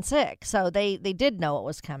had been sick, so they did know it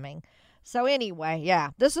was coming. So anyway,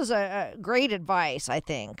 yeah, this is a great advice, I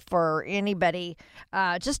think, for anybody,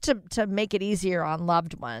 just to make it easier on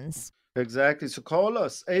loved ones. Exactly. So call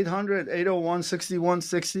us,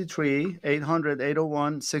 800-801-6163,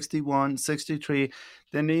 800-801-6163.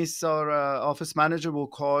 Denise, our office manager, will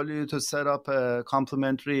call you to set up a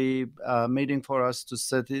complimentary meeting for us to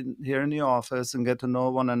sit in here in the office and get to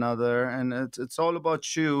know one another. And it's all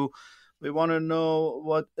about you. We want to know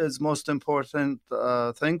what is most important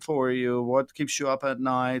thing for you, what keeps you up at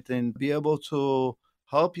night, and be able to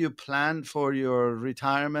help you plan for your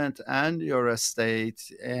retirement and your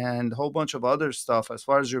estate and a whole bunch of other stuff as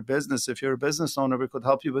far as your business. If you're a business owner, we could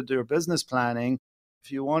help you with your business planning.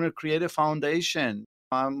 If you want to create a foundation,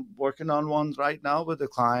 I'm working on one right now with a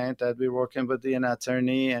client that we're working with an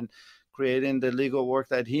attorney and creating the legal work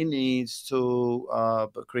that he needs to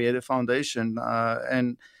create a foundation.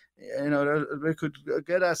 And we could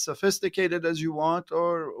get as sophisticated as you want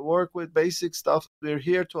or work with basic stuff. We're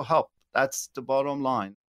here to help. That's the bottom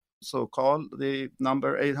line. So call the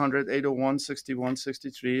number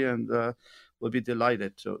 800-801-6163, and we'll be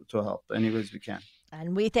delighted to help any ways we can.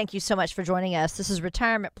 And we thank you so much for joining us. This is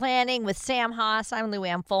Retirement Planning with Sam Haas. I'm Lou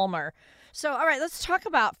Ann Fulmer. So, all right, let's talk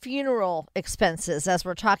about funeral expenses as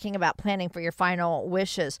we're talking about planning for your final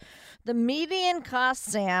wishes. The median cost,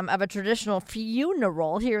 Sam, of a traditional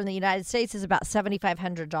funeral here in the United States is about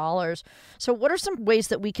 $7,500. So what are some ways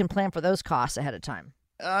that we can plan for those costs ahead of time?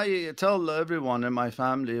 I tell everyone in my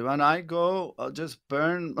family, when I go, just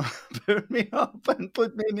burn me up and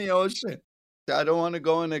put me in the ocean. I don't want to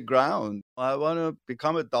go in the ground. I want to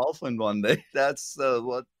become a dolphin one day. That's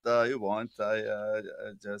what I want. I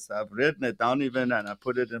just have written it down even, and I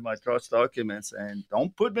put it in my trust documents, and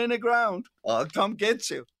don't put me in the ground. I'll come get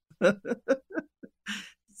you.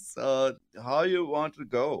 So how you want to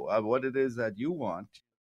go, what it is that you want.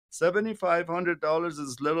 $7,500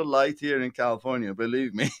 is a little light here in California,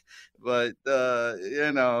 believe me. But,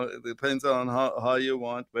 it depends on how you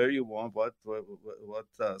want, where you want, what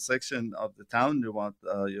section of the town you want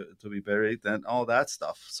to be buried, and all that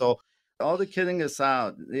stuff. So all the kidding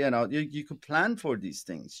aside, you could plan for these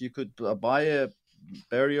things. You could buy a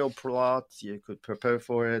burial plot. You could prepare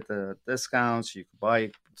for it, discounts. You could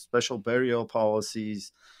buy special burial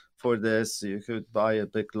policies for this. You could buy a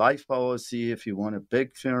big life policy if you want a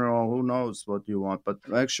big funeral. Who knows what you want, but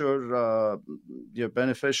make sure your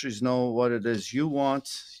beneficiaries know what it is you want.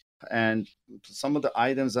 And some of the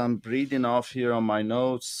items I'm reading off here on my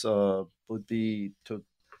notes would be to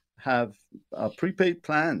have prepaid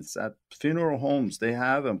plans at funeral homes. They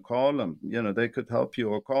have them. Call them. They could help you,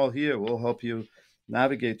 or call here. We'll help you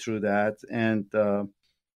navigate through that. And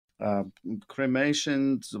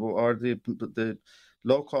cremations are the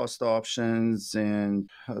low-cost options, and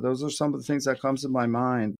those are some of the things that comes to my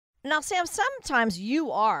mind. Now, Sam, sometimes you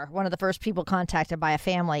are one of the first people contacted by a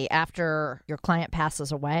family after your client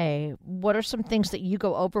passes away. What are some things that you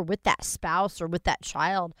go over with that spouse or with that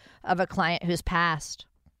child of a client who's passed?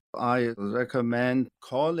 I recommend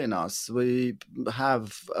calling us. We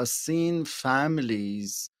have seen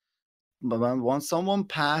families, but when someone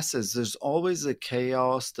passes, there's always a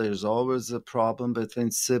chaos. There's always a problem between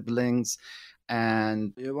siblings.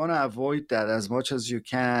 And you want to avoid that as much as you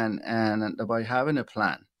can, and by having a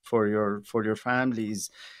plan for your families.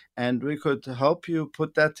 And we could help you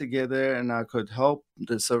put that together, and I could help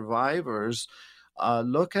the survivors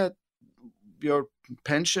look at your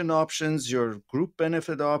pension options, your group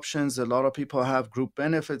benefit options. A lot of people have group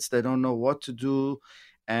benefits. They don't know what to do.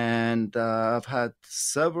 And I've had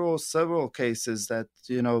several cases that,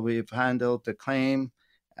 we've handled the claim.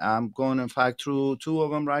 I'm going, in fact, through two of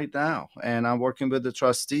them right now, and I'm working with the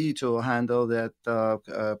trustee to handle that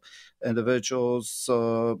individual's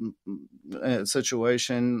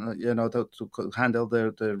situation, to handle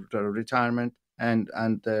their retirement and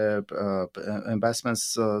their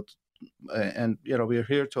investments. And we're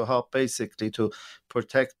here to help, basically, to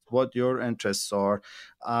protect what your interests are.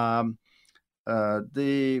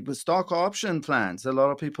 The stock option plans, a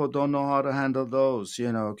lot of people don't know how to handle those.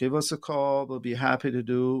 Give us a call. We'll be happy to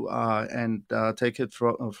do and take it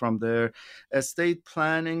from there. Estate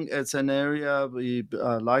planning, it's an area we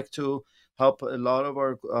like to help a lot of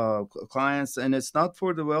our clients, and it's not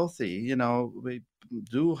for the wealthy. We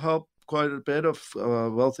do help quite a bit of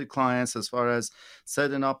wealthy clients as far as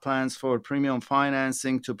setting up plans for premium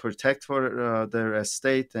financing to protect for their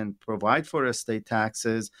estate and provide for estate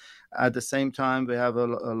taxes. At the same time, we have a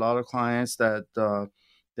lot of clients that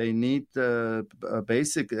they need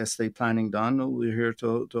basic estate planning done. We're here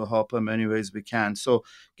to help them any ways we can. So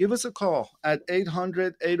give us a call at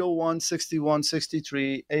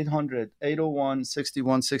 800-801-6163,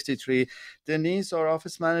 800-801-6163. Denise, our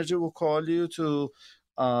office manager, will call you to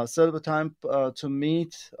set up a time to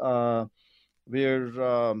meet. We're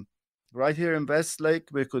right here in Westlake.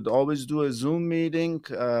 We could always do a Zoom meeting.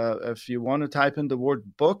 If you want to type in the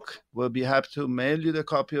word book, we'll be happy to mail you the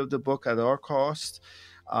copy of the book at our cost.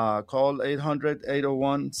 Call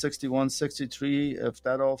 800-801-6163. If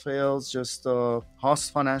that all fails, just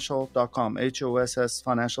hossfinancial.com, HOSS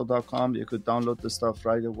financial.com. You could download the stuff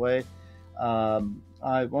right away.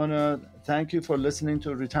 I want to thank you for listening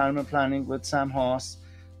to Retirement Planning with Sam Haas.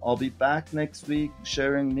 I'll be back next week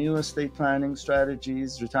sharing new estate planning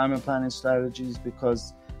strategies, retirement planning strategies,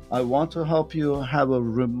 because I want to help you have a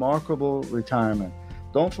remarkable retirement.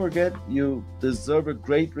 Don't forget, you deserve a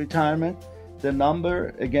great retirement. The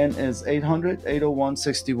number, again, is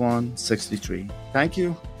 800-801-6163. Thank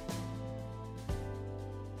you.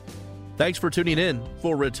 Thanks for tuning in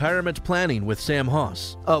for Retirement Planning with Sam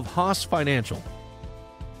Haas of Haas Financial.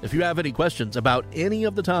 If you have any questions about any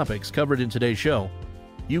of the topics covered in today's show,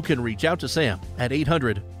 you can reach out to Sam at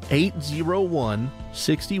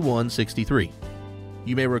 800-801-6163.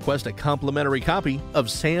 You may request a complimentary copy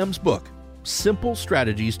of Sam's book, Simple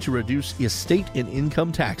Strategies to Reduce Estate and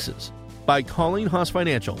Income Taxes, by calling Haas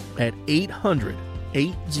Financial at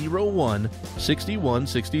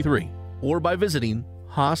 800-801-6163 or by visiting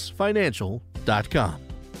HaasFinancial.com.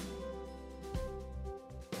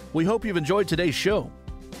 We hope you've enjoyed today's show.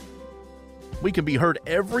 We can be heard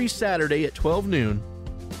every Saturday at 12 noon.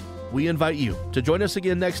 We invite you to join us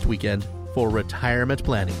again next weekend for Retirement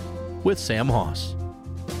Planning with Sam Haas.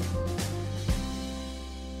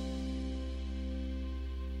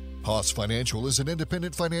 Haas Financial is an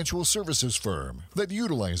independent financial services firm that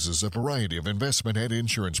utilizes a variety of investment and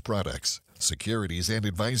insurance products. Securities and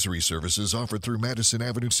advisory services offered through Madison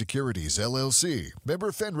Avenue Securities, LLC,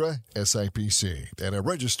 member FINRA, SIPC, and a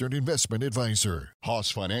registered investment advisor. Haas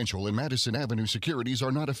Financial and Madison Avenue Securities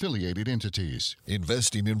are not affiliated entities.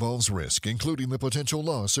 Investing involves risk, including the potential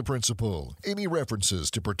loss of principal. Any references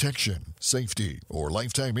to protection, safety, or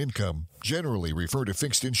lifetime income generally refer to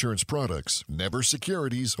fixed insurance products, never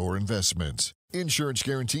securities or investments. Insurance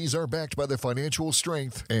guarantees are backed by the financial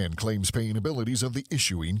strength and claims-paying abilities of the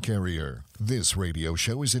issuing carrier. This radio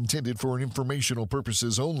show is intended for informational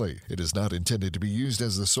purposes only. It is not intended to be used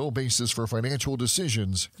as the sole basis for financial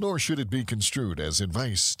decisions, nor should it be construed as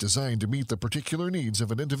advice designed to meet the particular needs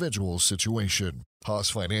of an individual's situation.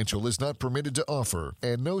 Haas Financial is not permitted to offer,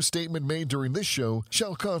 and no statement made during this show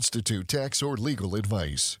shall constitute tax or legal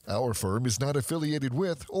advice. Our firm is not affiliated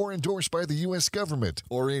with or endorsed by the U.S. government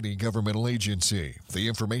or any governmental agency. The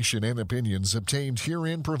information and opinions obtained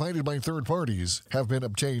herein provided by third parties have been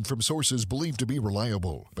obtained from sources believed to be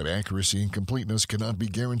reliable, but accuracy and completeness cannot be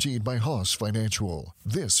guaranteed by Haas Financial.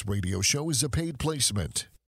 This radio show is a paid placement.